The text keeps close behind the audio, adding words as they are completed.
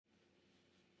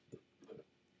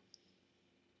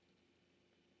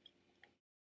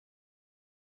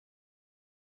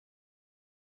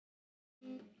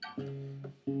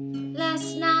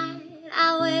Last night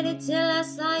I waited till I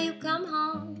saw you come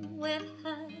home with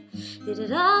her. Did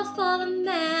it all for the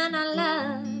man I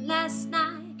love. Last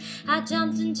night I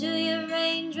jumped into your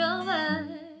Range Rover,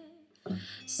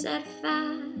 set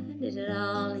fire, did it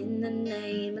all in the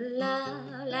name of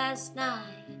love. Last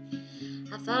night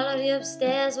I followed you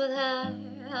upstairs with her.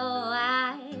 Oh,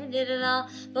 I did it all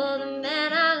for the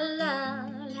man I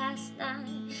love. Last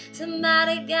night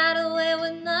somebody got away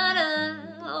with murder.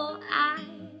 Oh,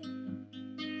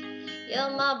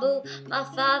 you're my boo, my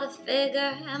father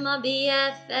figure, and my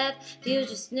BFF. If you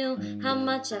just knew how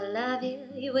much I love you,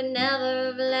 you would never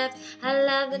have left. I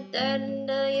love the dirt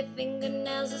under your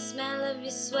fingernails, the smell of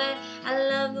your sweat. I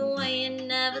love the way you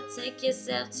never take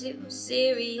yourself too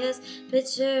serious.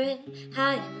 Picture it,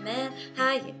 how you met,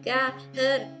 how you got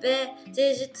her to bed.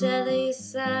 Did you tell her your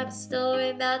side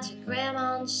story about your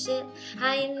grandma and shit?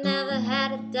 How you never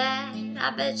had a dad,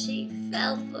 I bet she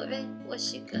fell for it. Was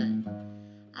she good?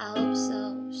 I hope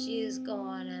so. She's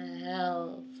going to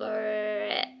hell for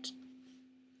it.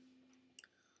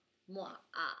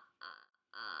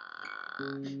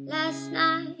 Last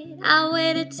night I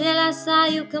waited till I saw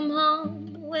you come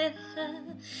home with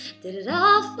her. Did it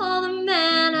all for the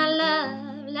man I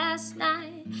love. Last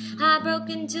night I broke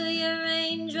into your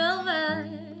Range Rover,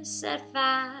 set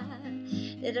fire.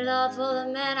 Did it all for the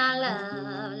man I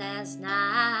love. Last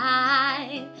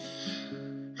night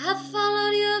I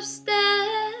followed you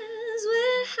upstairs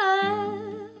with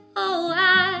her. Oh,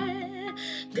 I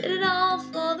did it all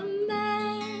for the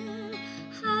man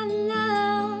I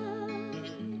love.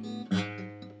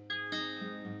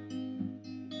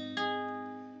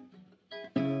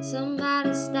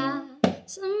 Somebody stop,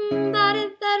 somebody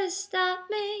better stop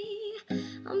me.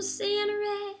 I'm seeing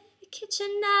red,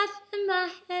 kitchen knife in my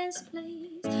hands,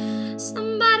 please.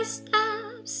 Somebody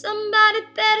stop, somebody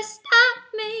better stop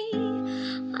me.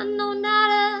 I know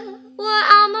not what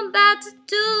I'm about to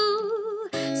do.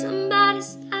 Somebody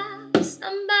stop,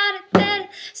 somebody better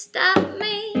stop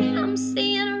me. I'm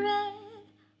seeing red,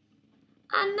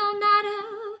 I know not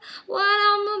what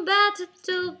I'm about to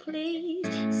do, please.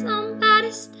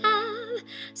 Somebody stop,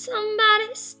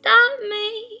 somebody stop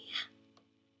me.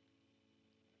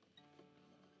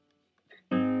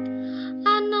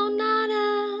 I know not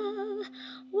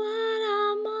what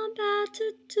I'm about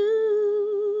to do.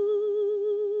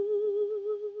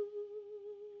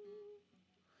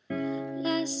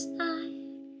 Last night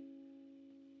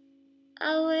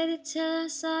I waited till I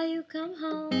saw you come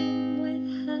home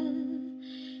with her.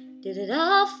 Did it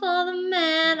all for the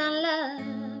man I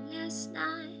love. Last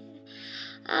night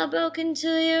I broke into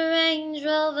your Range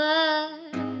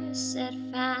Rover, set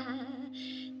fire.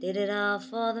 Did it all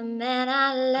for the man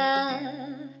I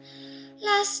love.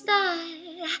 Last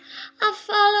night I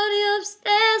followed